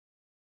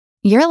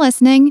You're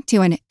listening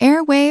to an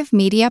Airwave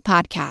Media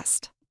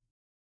Podcast.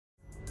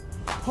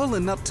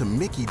 Pulling up to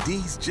Mickey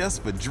D's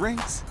just for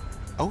drinks?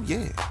 Oh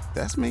yeah,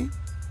 that's me.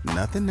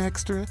 Nothing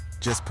extra,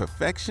 just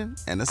perfection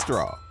and a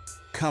straw.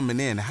 Coming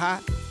in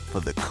hot for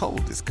the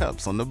coldest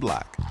cups on the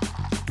block.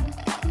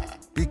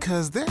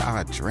 Because there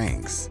are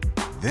drinks.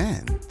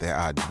 Then there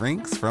are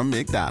drinks from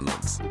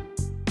McDonald's.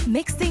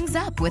 Mix things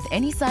up with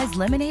any size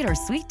lemonade or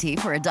sweet tea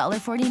for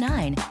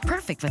 $1.49.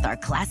 Perfect with our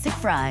classic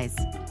fries.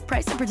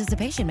 Price and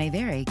participation may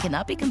vary.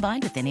 Cannot be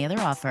combined with any other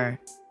offer.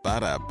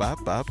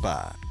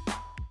 Ba-da-ba-ba-ba.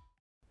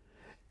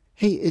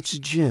 Hey, it's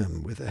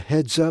Jim with a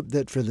heads up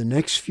that for the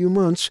next few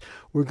months,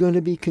 we're going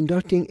to be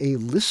conducting a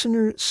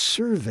listener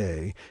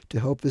survey to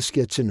help us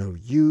get to know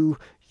you,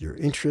 your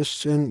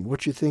interests, and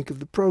what you think of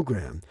the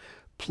program.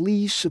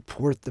 Please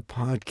support the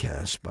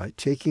podcast by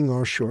taking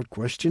our short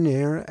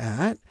questionnaire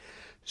at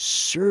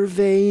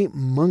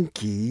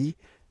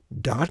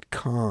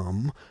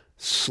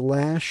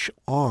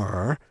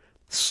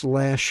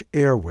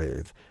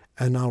surveymonkey.com/r/airwave,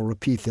 and I'll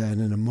repeat that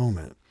in a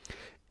moment.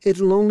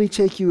 It'll only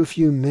take you a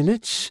few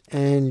minutes,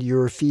 and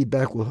your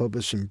feedback will help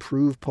us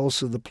improve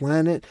Pulse of the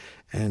Planet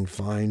and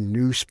find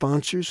new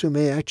sponsors who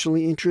may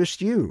actually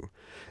interest you.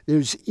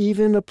 There's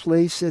even a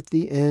place at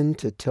the end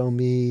to tell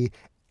me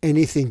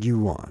anything you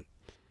want.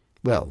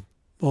 Well,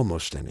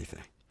 almost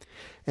anything.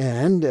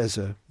 And as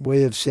a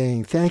way of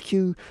saying thank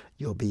you,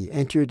 you'll be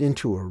entered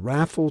into a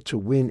raffle to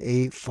win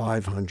a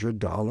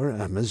 $500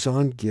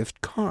 Amazon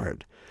gift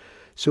card.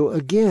 So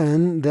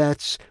again,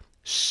 that's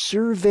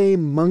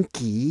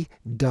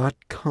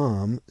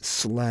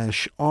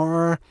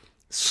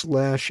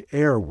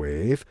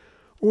surveymonkey.com/r/airwave,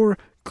 or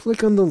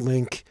click on the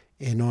link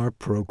in our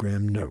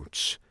program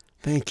notes.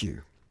 Thank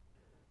you.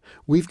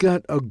 We've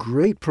got a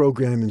great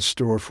program in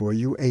store for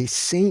you, a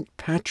St.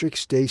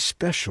 Patrick's Day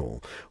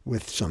special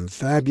with some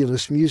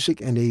fabulous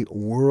music and a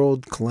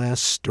world-class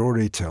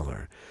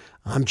storyteller.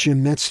 I'm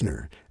Jim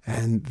Metzner,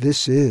 and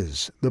this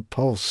is the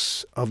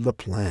Pulse of the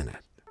Planet.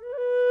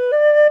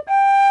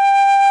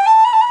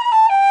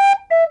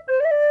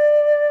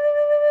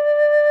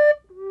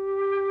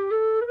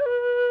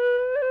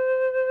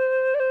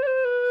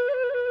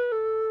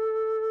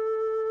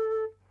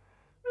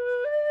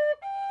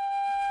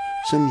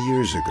 Some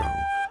years ago,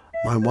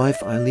 my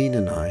wife Eileen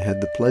and I had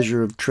the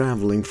pleasure of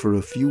traveling for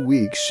a few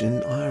weeks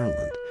in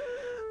Ireland.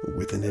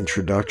 With an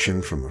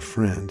introduction from a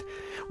friend,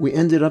 we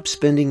ended up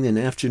spending an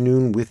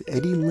afternoon with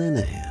Eddie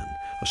Lenahan,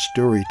 a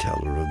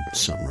storyteller of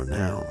some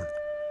renown.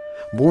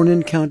 Born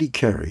in County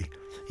Kerry,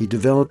 he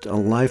developed a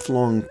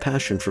lifelong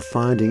passion for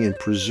finding and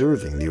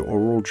preserving the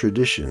oral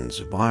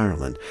traditions of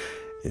Ireland,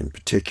 in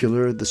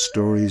particular the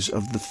stories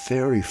of the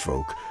fairy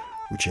folk,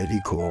 which Eddie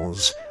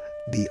calls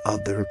the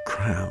other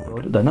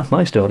crowd. They're not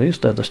my stories,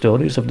 they're the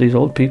stories of these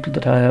old people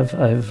that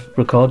I've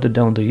recorded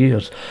down the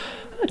years.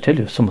 I tell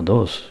you, some of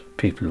those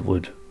people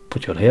would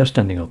put your hair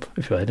standing up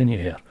if you had any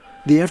hair.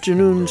 The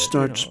afternoon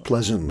starts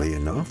pleasantly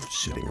enough,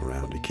 sitting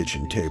around a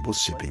kitchen table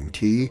sipping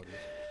tea.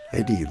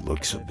 Eddie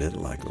looks a bit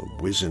like a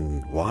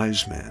wizened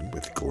wise man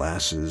with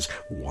glasses,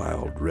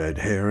 wild red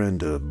hair,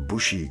 and a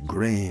bushy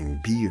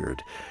graying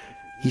beard.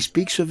 He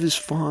speaks of his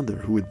father,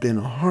 who had been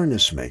a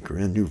harness maker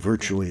and knew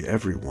virtually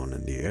everyone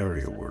in the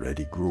area where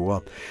Eddie grew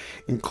up,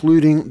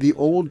 including the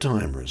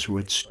old-timers who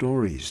had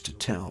stories to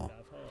tell.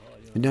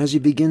 And as he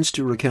begins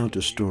to recount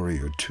a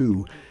story or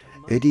two,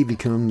 Eddie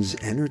becomes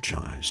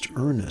energized,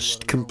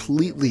 earnest,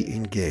 completely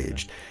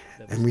engaged,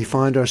 and we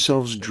find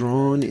ourselves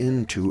drawn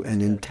into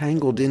and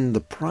entangled in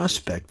the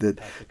prospect that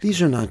these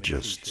are not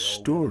just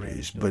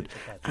stories, but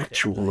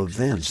actual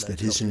events that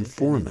his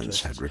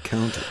informants had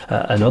recounted.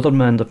 Another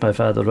man that my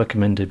father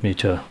recommended me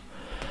to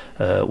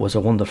was a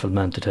wonderful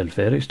man to tell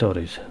fairy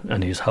stories,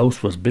 and his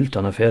house was built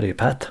on a fairy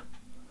path.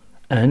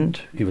 And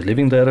he was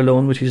living there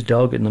alone with his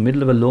dog in the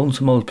middle of a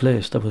lonesome old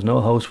place. There was no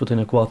house within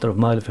a quarter of a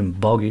mile of him,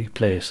 boggy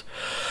place.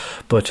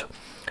 But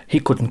he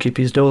couldn't keep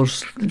his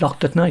doors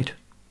locked at night.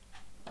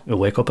 You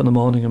wake up in the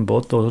morning and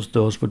both those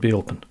doors would be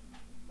open.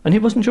 And he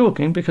wasn't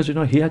joking because,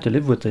 he had to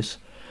live with this.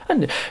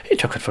 And he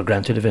took it for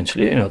granted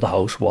eventually. The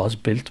house was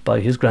built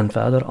by his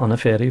grandfather on a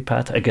fairy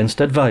path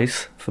against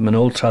advice from an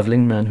old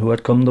travelling man who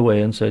had come the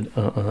way and said,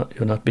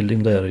 you're not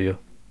building there, are you?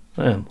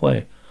 I am.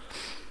 Why?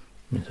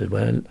 He said,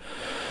 well,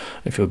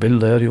 if you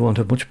build there, you won't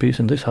have much peace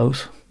in this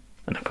house.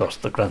 And of course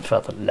the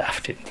grandfather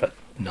laughed at him.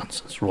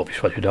 Nonsense,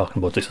 rubbish, what you're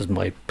talking about. This is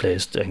my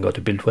place. I'm going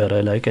to build where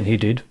I like. And he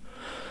did.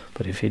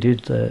 But if he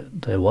did,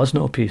 there was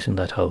no peace in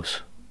that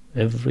house.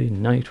 Every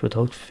night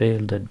without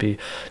fail there'd be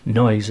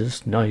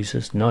noises,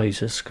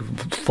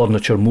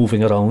 furniture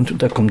moving around.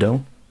 They'd come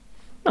down.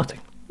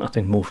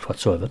 Nothing moved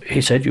whatsoever. He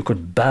said you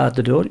could bar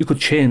the door, you could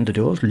chain the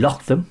doors,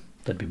 lock them.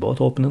 They'd be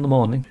both open in the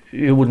morning.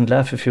 You wouldn't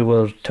laugh if you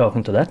were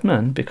talking to that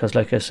man, because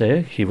like I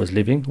say, he was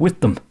living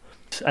with them.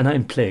 And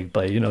I'm plagued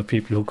by,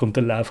 people who come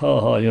to laugh,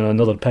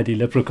 another Paddy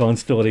Leprechaun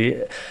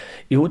story.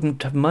 You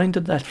wouldn't have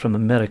minded that from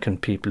American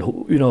people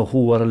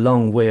who were a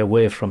long way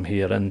away from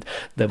here, and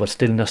they were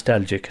still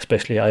nostalgic,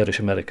 especially Irish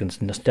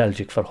Americans,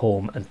 nostalgic for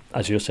home. And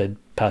as you said,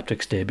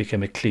 Patrick's Day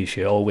became a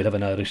cliche. Oh, we'll have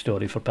an Irish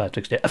story for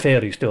Patrick's Day, a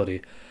fairy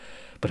story.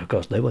 But of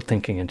course they were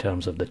thinking in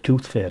terms of the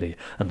Tooth Fairy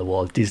and the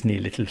Walt Disney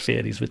little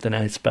fairies with the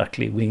nice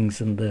sparkly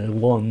wings and the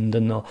wand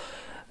and all.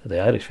 The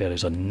Irish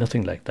fairies are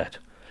nothing like that.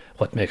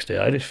 What makes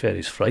the Irish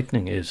fairies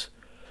frightening is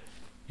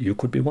you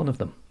could be one of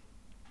them.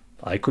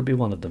 I could be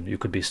one of them. You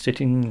could be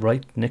sitting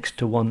right next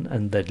to one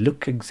and they'd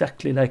look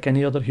exactly like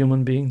any other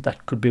human being.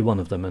 That could be one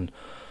of them. And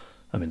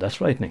I mean, that's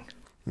frightening.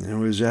 It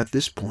was at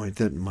this point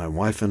that my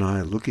wife and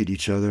I look at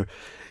each other,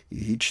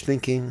 each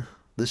thinking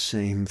the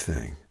same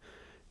thing.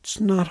 It's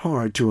not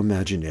hard to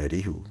imagine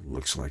Eddie, who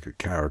looks like a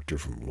character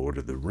from Lord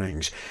of the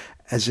Rings,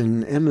 as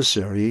an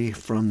emissary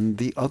from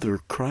the other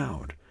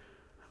crowd.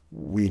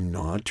 We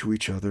nod to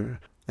each other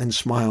and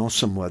smile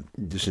somewhat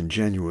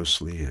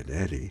disingenuously at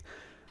Eddie.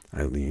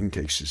 Eileen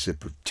takes a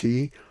sip of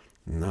tea,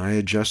 and I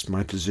adjust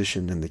my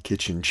position in the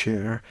kitchen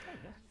chair,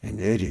 and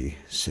Eddie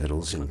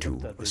settles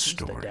into a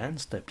story. They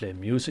dance, they play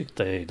music,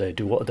 they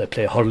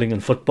play hurling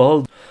and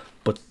football,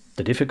 but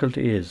the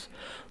difficulty is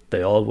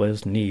they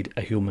always need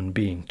a human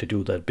being to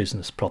do their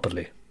business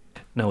properly.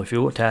 Now, if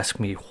you were to ask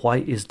me why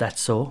is that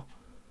so,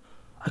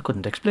 I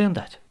couldn't explain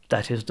that.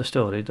 That is the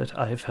story that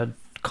I've had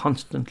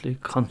constantly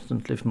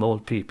from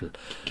old people.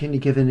 Can you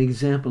give an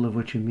example of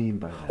what you mean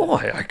by that? Oh,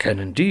 I can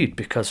indeed,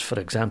 because, for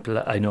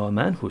example, I know a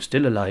man who's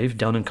still alive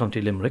down in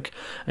County Limerick,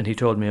 and he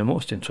told me a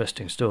most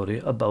interesting story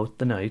about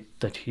the night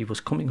that he was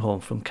coming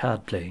home from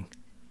card playing.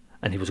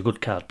 And he was a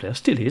good card player,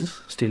 still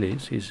is,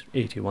 he's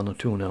 81 or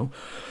 2 now.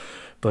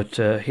 But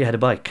he had a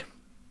bike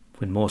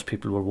when most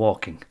people were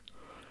walking.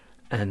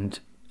 And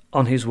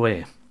on his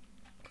way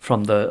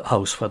from the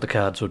house where the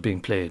cards were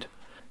being played,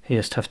 he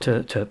used to have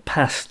to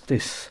pass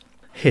this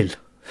hill.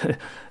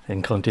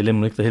 In County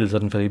Limerick, the hills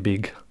aren't very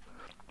big.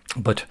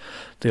 But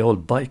the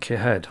old bike he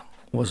had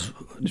was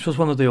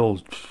one of the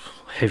old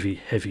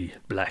heavy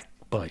black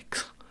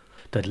bikes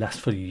that last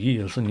for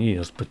years and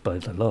years. But by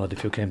the Lord,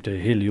 if you came to a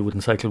hill, you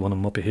wouldn't cycle one of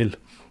them up a hill.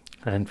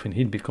 And when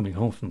he'd be coming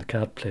home from the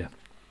card play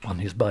on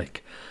his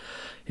bike,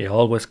 he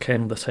always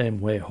came the same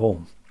way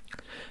home.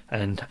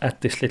 And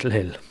at this little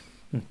hill,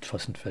 it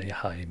wasn't very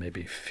high,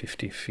 maybe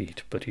 50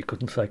 feet, but he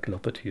couldn't cycle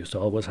up it. He used to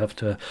always have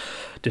to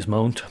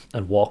dismount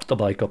and walk the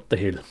bike up the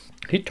hill.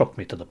 He took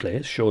me to the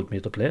place, showed me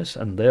the place,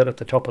 and there at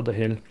the top of the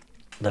hill,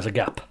 there's a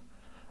gap.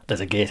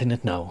 There's a gate in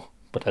it now,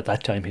 but at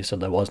that time he said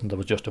there wasn't. There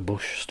was just a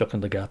bush stuck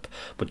in the gap.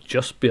 But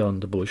just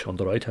beyond the bush, on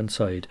the right-hand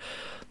side,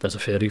 there's a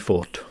fairy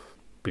fort,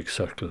 big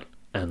circle,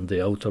 and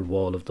the outer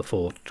wall of the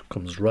fort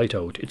comes right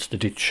out. It's the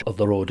ditch of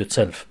the road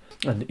itself.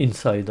 And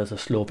inside there's a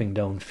sloping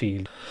down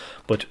field.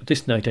 But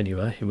this night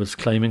anyway, he was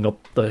climbing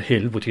up the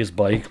hill with his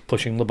bike,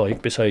 pushing the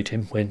bike beside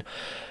him, when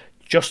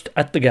just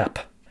at the gap,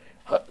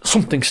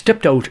 something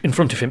stepped out in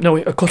front of him. Now,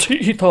 of course,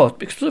 he thought,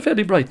 because it was a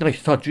fairly bright night,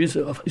 he thought, geez,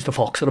 it's a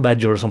fox or a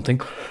badger or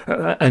something.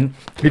 And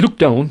he looked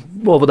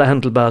down over the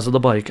handlebars of the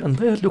bike, and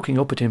there, looking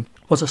up at him,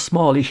 was a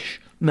smallish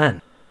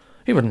man.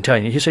 He wasn't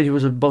tiny. He said he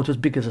was about as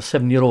big as a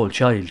 7-year-old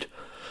child.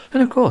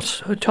 And of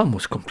course, Tom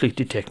was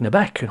completely taken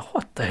aback.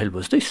 What the hell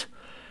was this?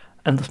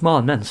 And the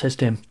small man says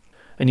to him,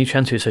 any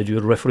chance, he said,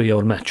 you'll referee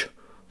our match?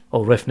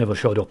 Our ref never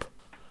showed up.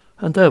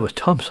 And there was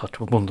Tom sort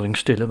of wondering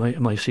still,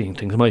 am I seeing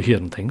things, am I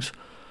hearing things?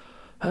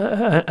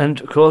 And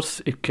of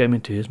course it came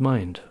into his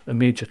mind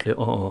immediately,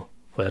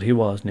 where he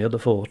was near the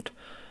fort,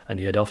 and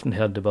he had often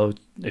heard about,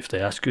 if they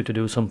ask you to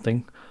do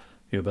something,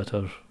 you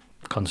better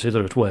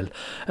consider it well.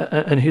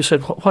 And he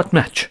said, what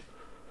match?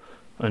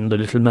 And the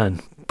little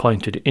man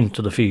pointed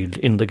into the field,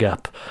 in the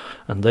gap,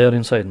 and there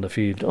inside in the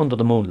field, under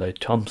the moonlight,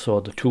 Tom saw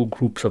the 2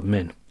 groups of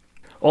men,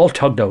 all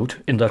tugged out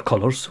in their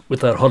colours, with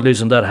their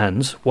hurleys in their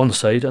hands, one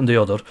side and the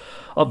other.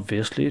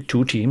 Obviously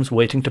 2 teams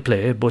waiting to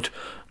play, but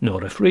no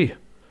referee.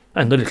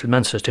 And the little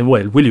man says to him,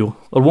 well, will you,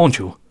 or won't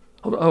you?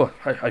 Oh,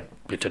 I'd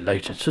be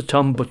delighted, said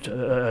Tom, but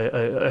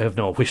I have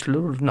no whistle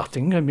or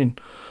nothing. I mean,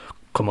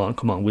 come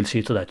on, we'll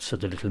see to that,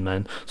 said the little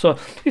man. So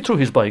he threw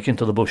his bike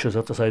into the bushes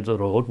at the side of the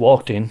road,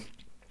 walked in,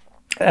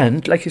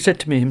 and, like he said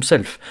to me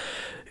himself,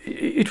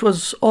 it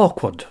was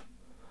awkward,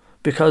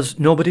 because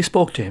nobody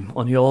spoke to him,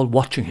 only all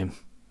watching him.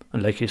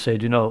 And like he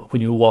said,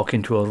 when you walk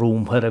into a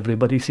room where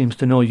everybody seems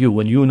to know you,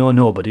 and you know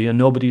nobody, and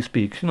nobody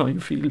speaks, you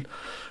feel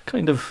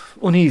kind of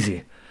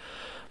uneasy.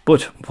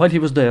 But while he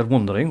was there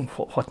wondering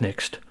what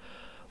next,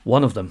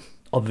 one of them,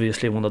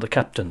 obviously one of the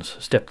captains,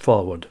 stepped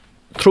forward,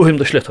 threw him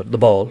the schlitter, the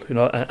ball,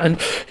 and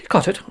he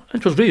caught it,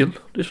 and it was real.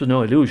 This was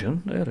no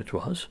illusion, there it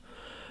was.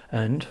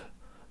 And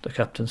the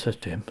captain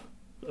said to him,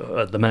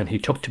 the man he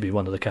took to be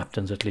one of the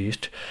captains at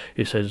least,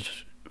 he says,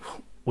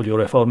 will you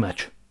ref our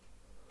match?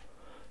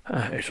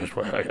 He says,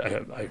 well,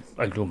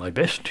 I'll do my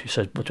best, he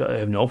said, but I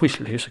have no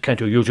whistle. He said, can't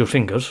you use your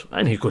fingers?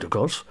 And he could, of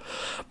course.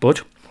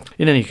 But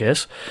in any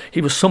case,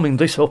 he was summing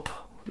this up.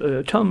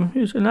 Tom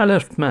is an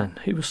alert man.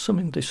 He was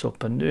summing this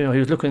up, and he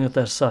was looking at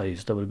their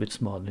size. They were a bit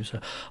small. And he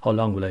said, how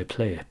long will I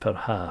play per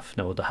half?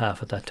 Now, the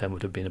half at that time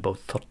would have been about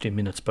 30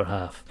 minutes per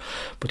half.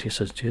 But he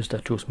says, geez, they're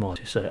too small.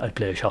 He said, I'll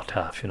play a short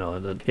half,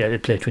 I'll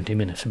play 20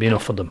 minutes. It'll be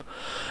enough for them.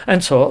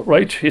 And so,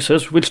 right, he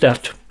says, we'll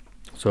start.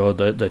 So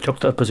they took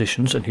their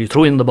positions, and he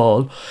threw in the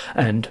ball,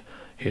 and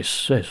He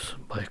says,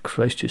 by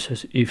Christ, he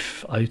says,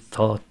 if I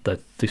thought that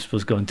this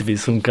was going to be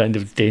some kind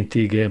of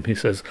dainty game, he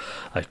says,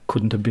 I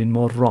couldn't have been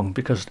more wrong,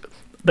 because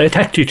they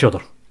attacked each other.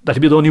 That'd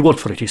be the only word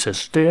for it, he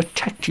says. They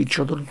attacked each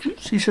other.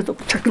 He said, they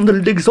were taking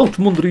their legs out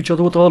from under each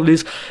other with all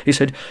these. He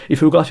said,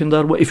 if you got in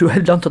there, if you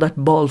held on to that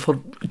ball for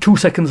 2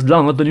 seconds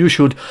longer than you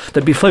should,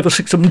 there'd be 5 or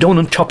 6 of them down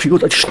on top of you.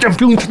 They'd stamp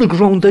you into the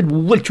ground. They'd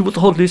welt you with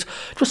all these.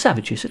 It was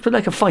savage, he said. It was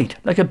like a fight,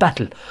 like a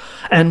battle.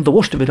 And the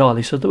worst of it all,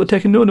 he said, they were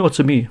taking no notice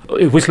of me.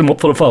 Whistle him up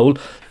for a foul.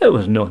 There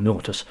was no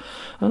notice.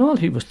 And all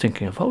he was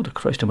thinking of, how the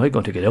Christ am I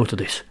going to get out of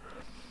this?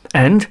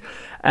 And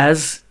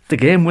as the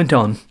game went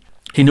on,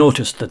 he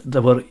noticed that they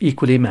were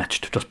equally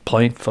matched, just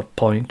point for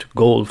point,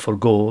 goal for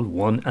goal,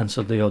 one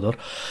answered the other.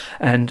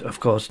 And of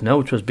course, now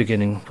it was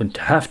beginning, when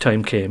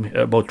half-time came,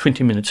 about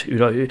 20 minutes,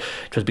 it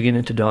was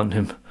beginning to dawn on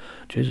him,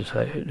 Jesus,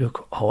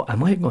 look, how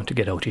am I going to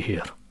get out of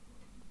here?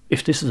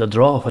 If this is a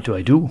draw, what do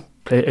I do?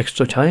 Play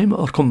extra time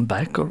or come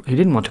back? Or he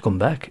didn't want to come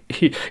back.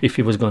 If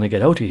he was going to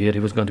get out of here, he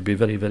was going to be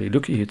very, very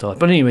lucky, he thought.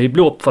 But anyway, he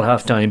blew up for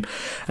half-time,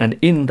 and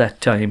in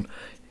that time,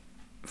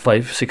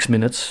 5-6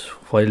 minutes,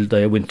 while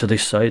they went to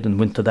this side and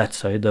went to that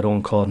side, their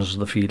own corners of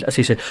the field, as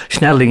he said,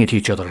 snarling at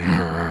each other,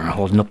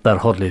 holding up their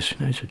hurleys.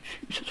 And I said,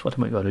 Jesus, what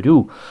am I going to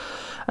do?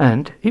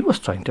 And he was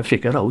trying to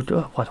figure out,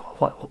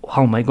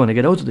 how am I going to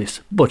get out of this?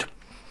 But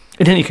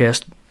in any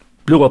case,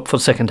 blew up for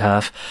the second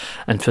half,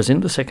 and it was in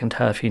the second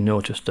half he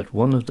noticed that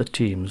one of the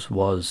teams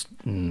was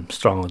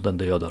stronger than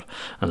the other,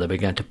 and they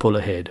began to pull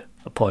ahead,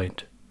 a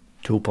point,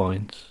 2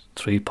 points,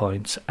 3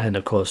 points, and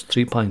of course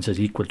 3 points is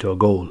equal to a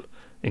goal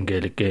in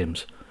Gaelic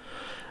games.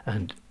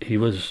 And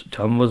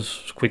Tom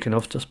was quick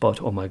enough to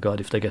spot, oh my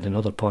God, if they get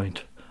another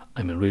point,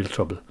 I'm in real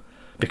trouble.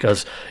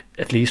 Because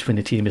at least when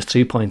the team is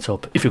 3 points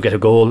up, if you get a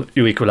goal,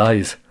 you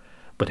equalise.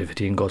 But if a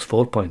team goes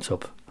 4 points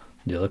up,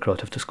 the other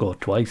crowd have to score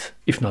twice,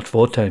 if not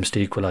 4 times,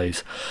 to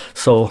equalise.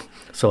 So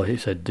he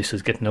said, this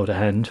is getting out of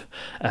hand,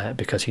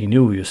 because he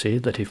knew, you see,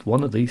 that if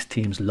one of these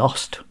teams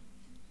lost,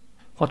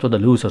 what were the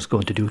losers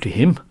going to do to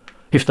him?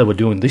 If they were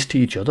doing this to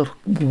each other,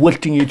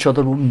 welting each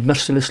other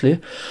mercilessly.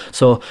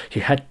 So he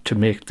had to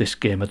make this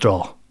game a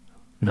draw.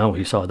 Now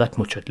he saw that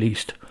much at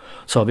least.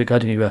 So we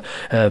got anywhere.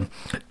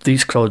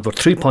 These crowds were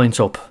 3 points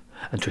up,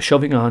 and to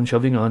shoving on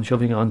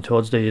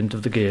towards the end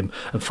of the game.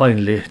 And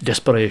finally,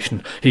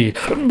 desperation, he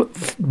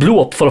blew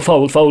up for a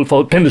foul,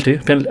 penalty,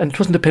 and it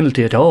wasn't a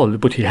penalty at all,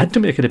 but he had to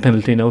make it a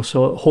penalty now,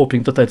 so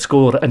hoping that they'd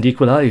score and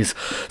equalise.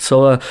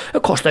 So,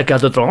 of course, they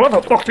gathered round.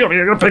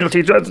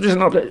 Penalty,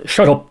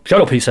 shut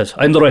up, he says,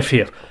 I'm the ref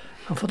here.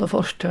 And for the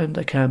first time,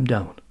 they calmed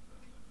down.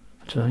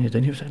 So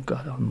then he was saying,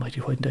 God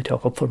almighty, why didn't I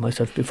talk up for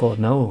myself before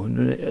now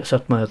and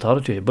assert my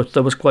authority? But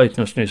there was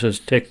quietness, and he says,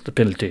 take the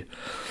penalty.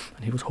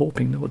 And he was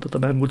hoping now that the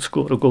man would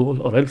score a goal,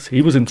 or else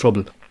he was in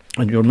trouble.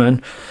 And your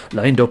man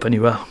lined up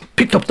anyway,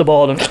 picked up the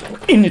ball, and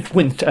in it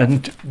went,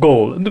 and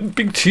goal. And the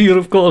big cheer,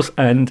 of course.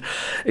 And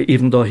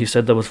even though he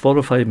said there was 4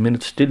 or 5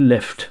 minutes still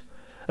left,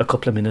 a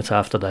couple of minutes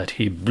after that,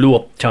 he blew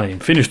up time,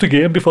 finished the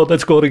game before they'd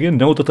score again,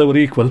 now that they were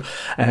equal.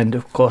 And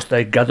of course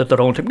they gathered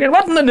around him.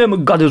 What in the name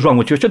of God is wrong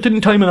with you?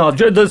 Didn't time enough?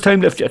 There's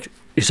time left yet.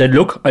 He said,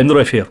 look, I'm the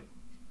ref here.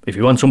 If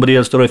you want somebody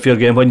else to ref your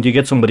game, why didn't you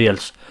get somebody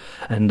else?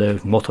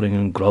 And muttering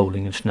and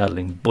growling and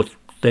snarling. But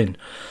then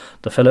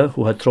the fellow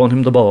who had thrown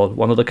him the ball,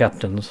 one of the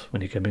captains,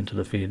 when he came into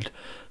the field,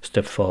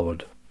 stepped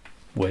forward,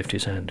 waved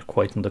his hand,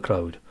 quietened the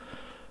crowd.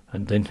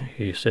 And then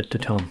he said to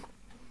Tom,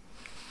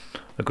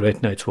 a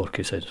great night's work,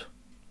 he said.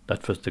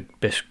 That was the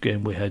best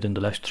game we had in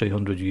the last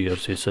 300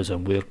 years, he says,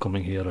 and we're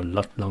coming here a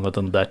lot longer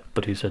than that.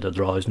 But he said, a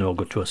draw is no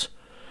good to us.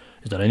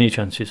 Is there any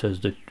chance, he says,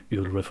 that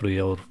you'll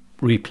referee our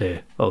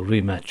replay or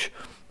rematch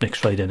next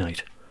Friday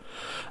night?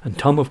 And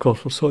Tom, of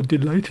course, was so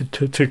delighted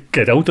to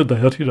get out of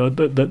there, you know,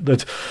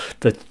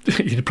 that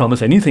he'd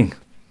promise anything.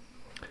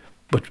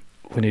 But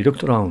when he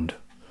looked around,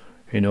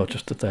 he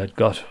noticed that they had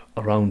got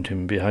around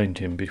him, behind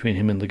him, between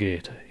him and the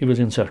gate. He was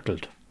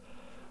encircled.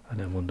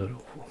 And I wondered,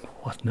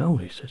 what now?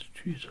 He says,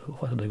 Jesus,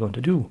 what are they going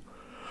to do?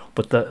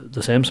 But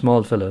the same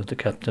small fella, the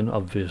captain,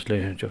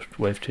 obviously just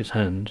waved his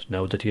hand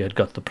now that he had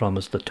got the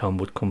promise that Tom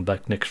would come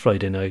back next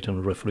Friday night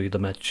and referee the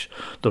match,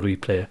 the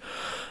replay.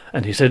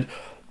 And he said,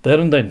 there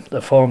and then,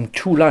 they formed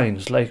 2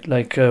 lines, like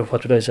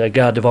what would I say, a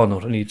guard of honour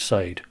on each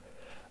side,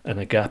 and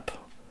a gap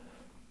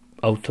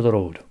out to the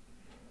road.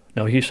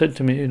 Now, he said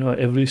to me, you know,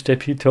 every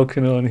step he took,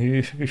 you know, and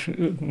he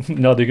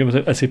nodding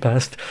as he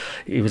passed,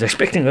 he was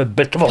expecting a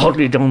bit of a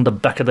hurley down the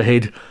back of the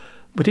head,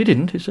 but he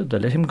didn't. He said they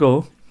let him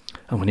go.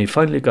 And when he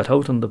finally got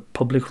out on the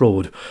public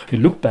road, he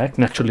looked back,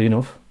 naturally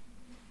enough.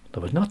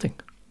 There was nothing.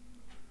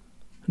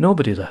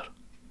 Nobody there.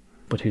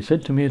 But he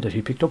said to me that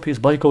he picked up his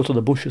bike out of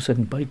the bushes,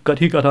 and by God,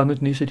 he got on it,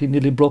 and he said he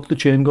nearly broke the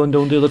chain going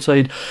down the other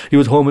side. He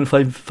was home in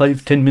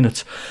 10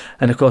 minutes.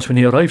 And of course, when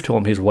he arrived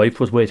home, his wife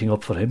was waiting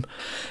up for him.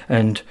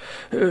 And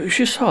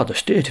she saw the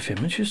state of him,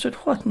 and she said,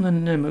 what in the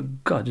name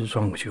of God is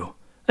wrong with you?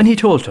 And he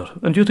told her.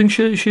 And do you think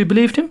she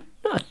believed him?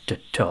 Not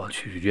at all.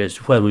 She said,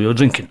 where were you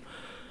drinking?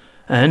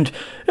 And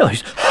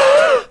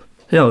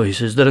he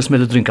says, there a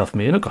smell of drink off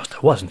me. And of course there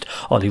wasn't.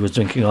 All he was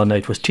drinking all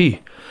night was tea.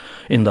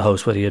 in the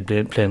house where he had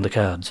been playing the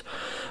cards.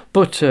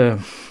 But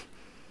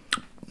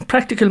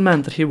practical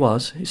man that he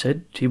was, he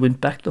said he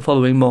went back the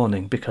following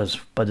morning, because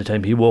by the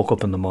time he woke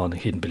up in the morning,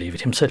 he didn't believe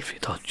it himself. He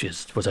thought,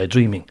 "Jeez, was I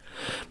dreaming?"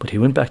 But he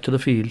went back to the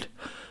field,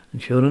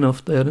 and sure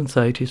enough, there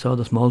inside he saw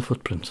the small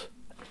footprints.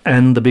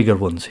 And the bigger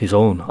ones, his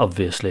own,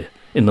 obviously,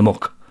 in the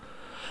muck.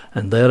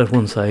 And there at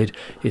one side,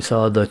 he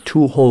saw the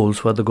 2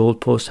 holes where the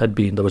goalpost had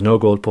been. There was no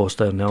goalpost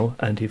there now,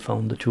 and he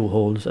found the 2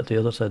 holes at the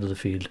other side of the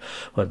field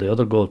where the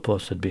other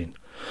goalpost had been.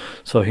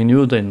 So he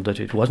knew then that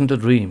it wasn't a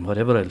dream,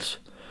 whatever else.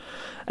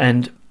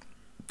 And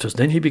just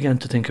then he began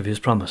to think of his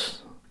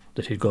promise,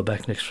 that he'd go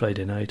back next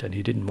Friday night, and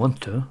he didn't want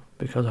to,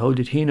 because how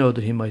did he know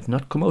that he might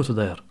not come out of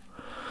there?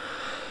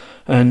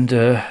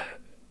 And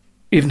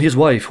even his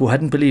wife, who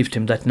hadn't believed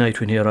him that night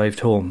when he arrived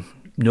home,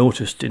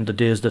 noticed in the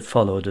days that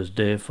followed, as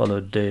day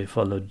followed day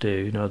followed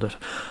day, that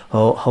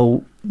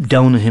how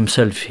down on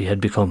himself he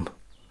had become,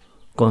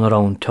 going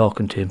around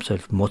talking to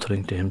himself,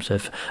 muttering to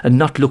himself, and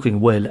not looking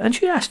well. And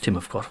she asked him,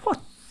 of course,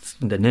 "What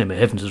in the name of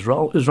heavens is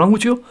wrong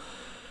with you?"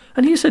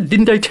 And he said,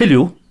 "Didn't I tell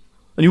you?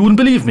 And you wouldn't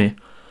believe me."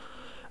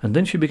 And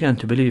then she began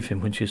to believe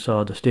him when she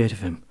saw the state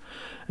of him.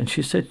 And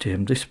she said to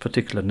him this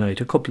particular night,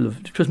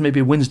 it was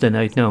maybe Wednesday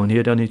night now, and he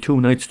had only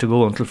 2 nights to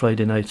go until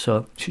Friday night,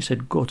 so she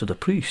said, "Go to the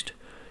priest.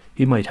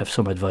 He might have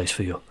some advice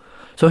for you."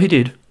 So he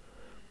did.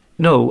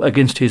 No,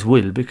 against his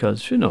will,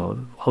 because,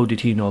 how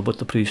did he know? But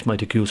the priest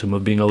might accuse him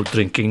of being out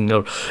drinking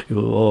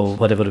or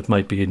whatever it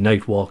might be,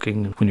 night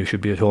walking, when you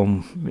should be at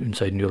home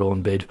inside in your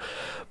own bed.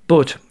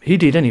 But he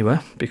did anyway,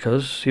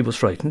 because he was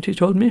frightened, he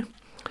told me.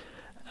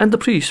 And the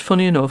priest,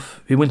 funny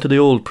enough, he went to the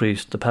old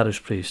priest, the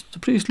parish priest. The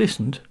priest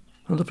listened,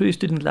 and the priest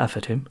didn't laugh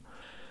at him.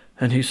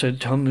 And he said,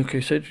 "Tom, look,"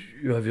 he said,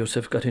 "you have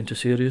yourself got into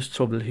serious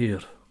trouble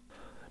here."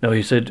 Now,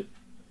 he said,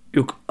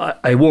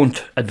 I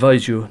won't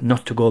advise you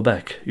not to go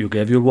back. You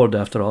gave your word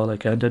after all. I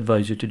can't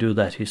advise you to do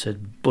that." He said,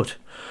 "But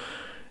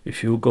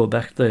if you go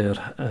back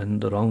there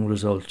and the wrong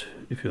result,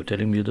 if you're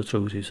telling me the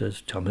truth," he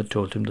says, Tom had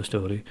told him the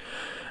story,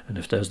 "and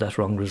if there's that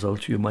wrong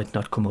result, you might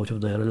not come out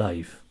of there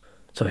alive."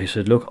 So he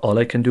said, "Look, all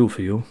I can do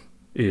for you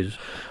is,"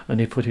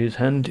 and he put his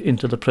hand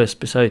into the press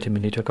beside him,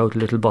 and he took out a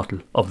little bottle,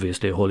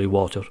 obviously holy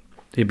water.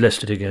 He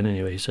blessed it again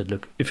anyway. He said,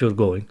 "Look, if you're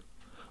going,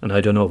 and I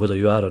don't know whether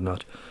you are or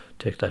not,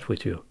 take that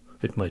with you.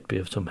 It might be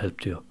of some help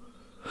to you."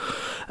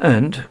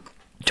 And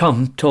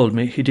Tom told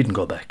me he didn't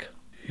go back.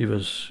 He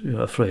was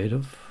afraid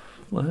of,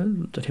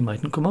 that he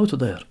mightn't come out of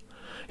there.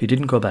 He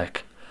didn't go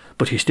back,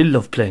 but he still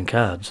loved playing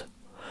cards,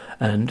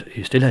 and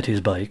he still had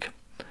his bike.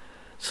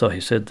 So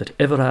he said that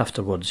ever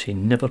afterwards he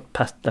never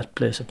passed that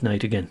place at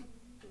night again.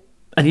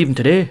 And even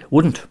today,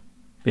 wouldn't.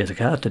 He has a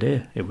car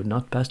today. He would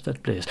not pass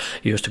that place.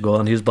 He used to go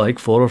on his bike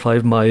 4 or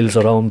 5 miles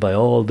around by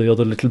all the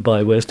other little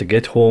byways to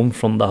get home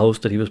from the house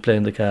that he was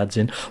playing the cards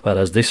in,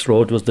 whereas this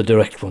road was the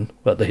direct one,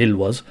 where the hill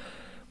was.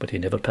 But he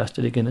never passed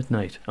it again at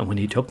night. And when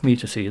he took me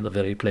to see the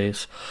very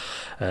place,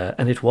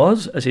 and it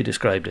was as he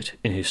described it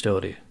in his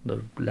story,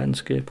 the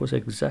landscape was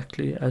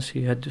exactly as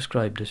he had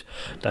described it.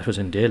 That was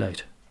in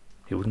daylight.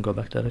 He wouldn't go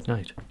back there at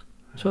night.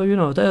 So,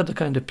 they're the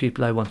kind of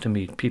people I want to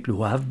meet, people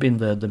who have been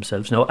there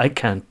themselves. Now, I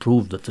can't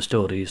prove that the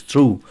story is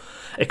true,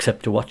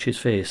 except to watch his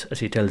face as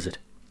he tells it.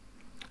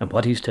 And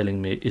what he's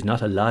telling me is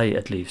not a lie,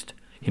 at least.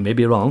 He may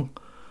be wrong,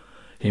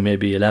 he may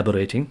be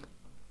elaborating,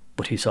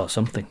 but he saw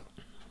something.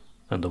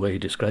 And the way he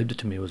described it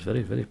to me was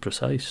very, very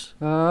precise.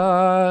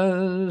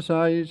 As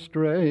I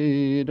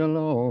strayed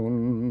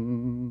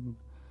alone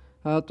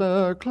at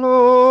the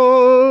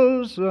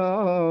close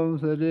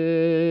of the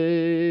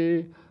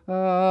day,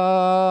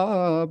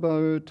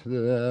 about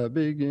the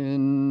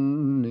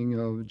beginning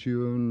of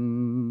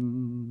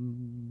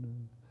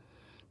June,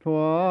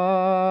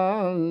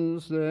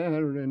 'twas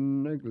there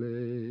in the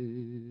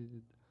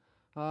glade.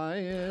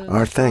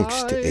 Our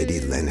thanks to Eddie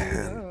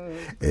Lenihan.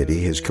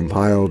 Eddie has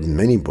compiled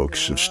many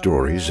books of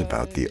stories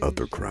about the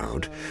other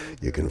crowd.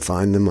 You can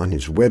find them on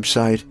his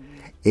website,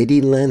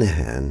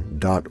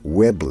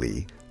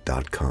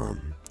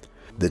 eddylenihan.weebly.com.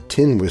 The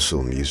tin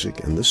whistle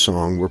music and the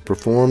song were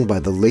performed by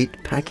the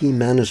late Packy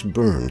Manus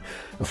Byrne,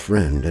 a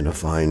friend and a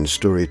fine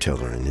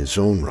storyteller in his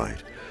own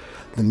right.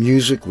 The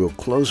music we'll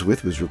close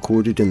with was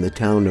recorded in the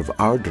town of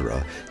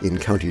Ardara in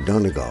County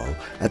Donegal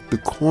at the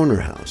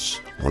Corner House,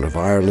 one of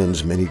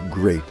Ireland's many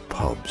great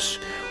pubs,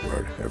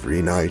 where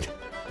every night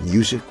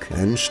music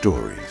and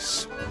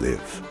stories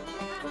live.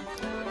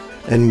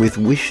 And with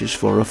wishes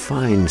for a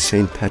fine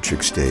St.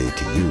 Patrick's Day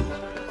to you,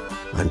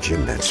 I'm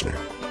Jim Metzner.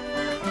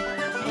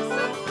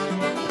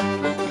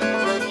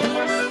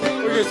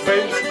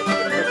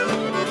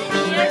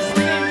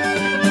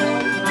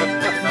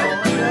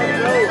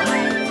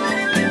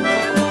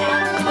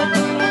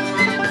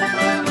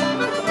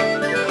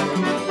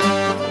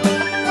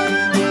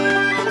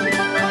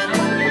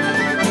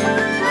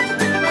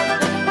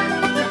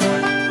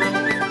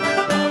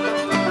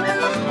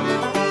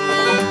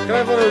 Can I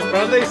have one of those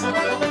Bradleys?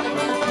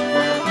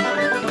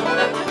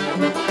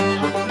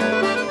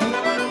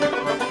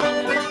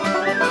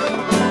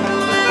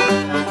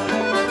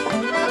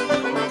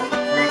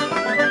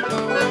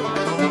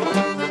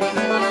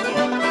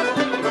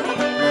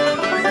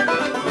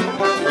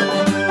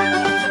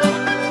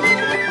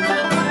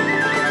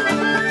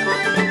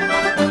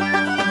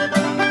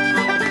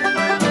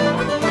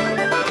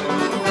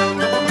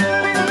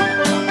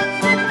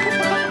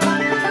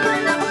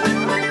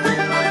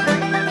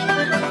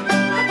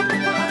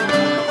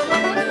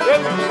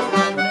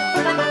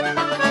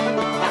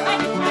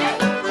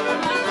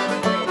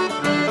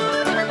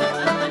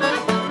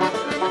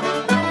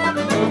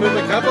 come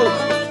in the couple.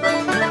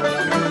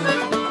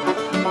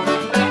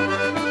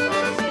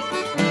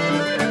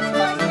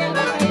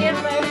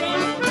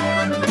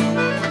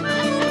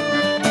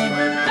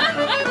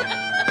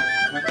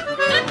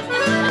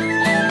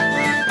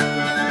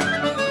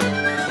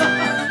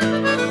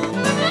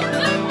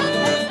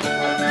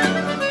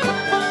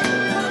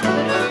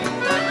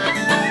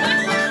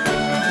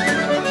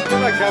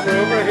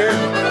 Camera over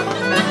here.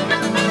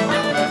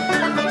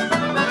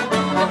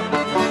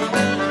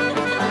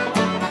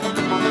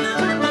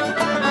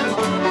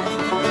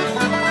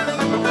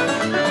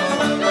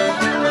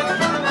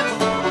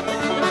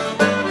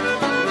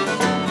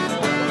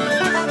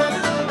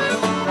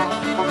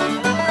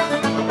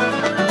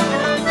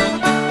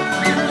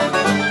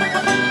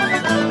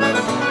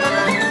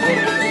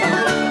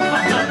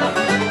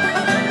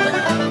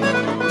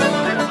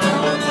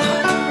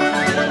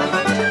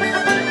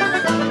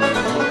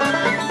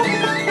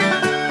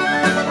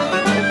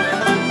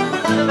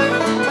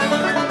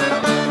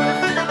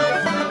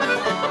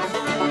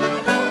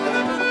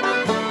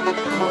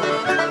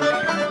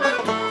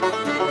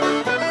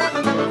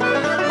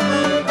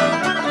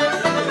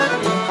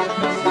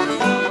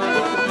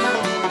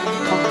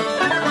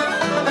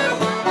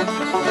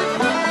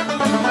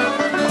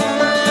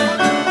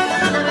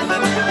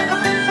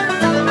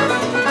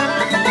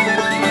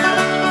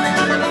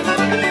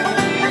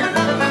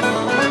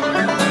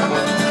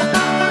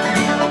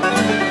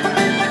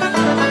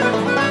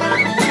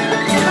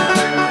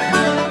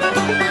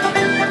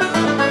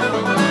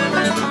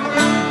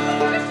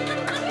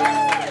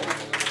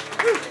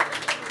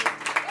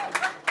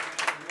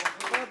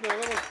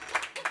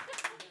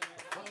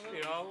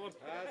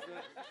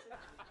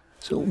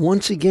 So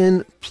once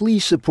again,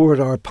 please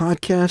support our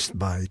podcast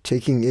by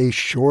taking a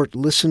short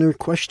listener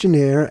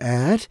questionnaire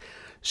at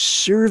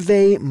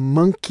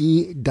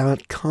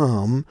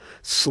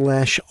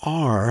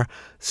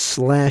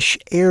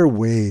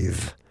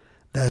surveymonkey.com/r/airwave.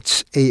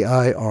 That's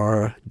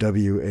AIRWAVE.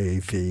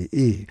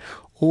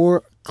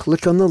 Or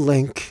click on the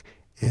link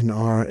in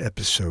our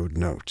episode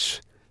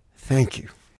notes. Thank you.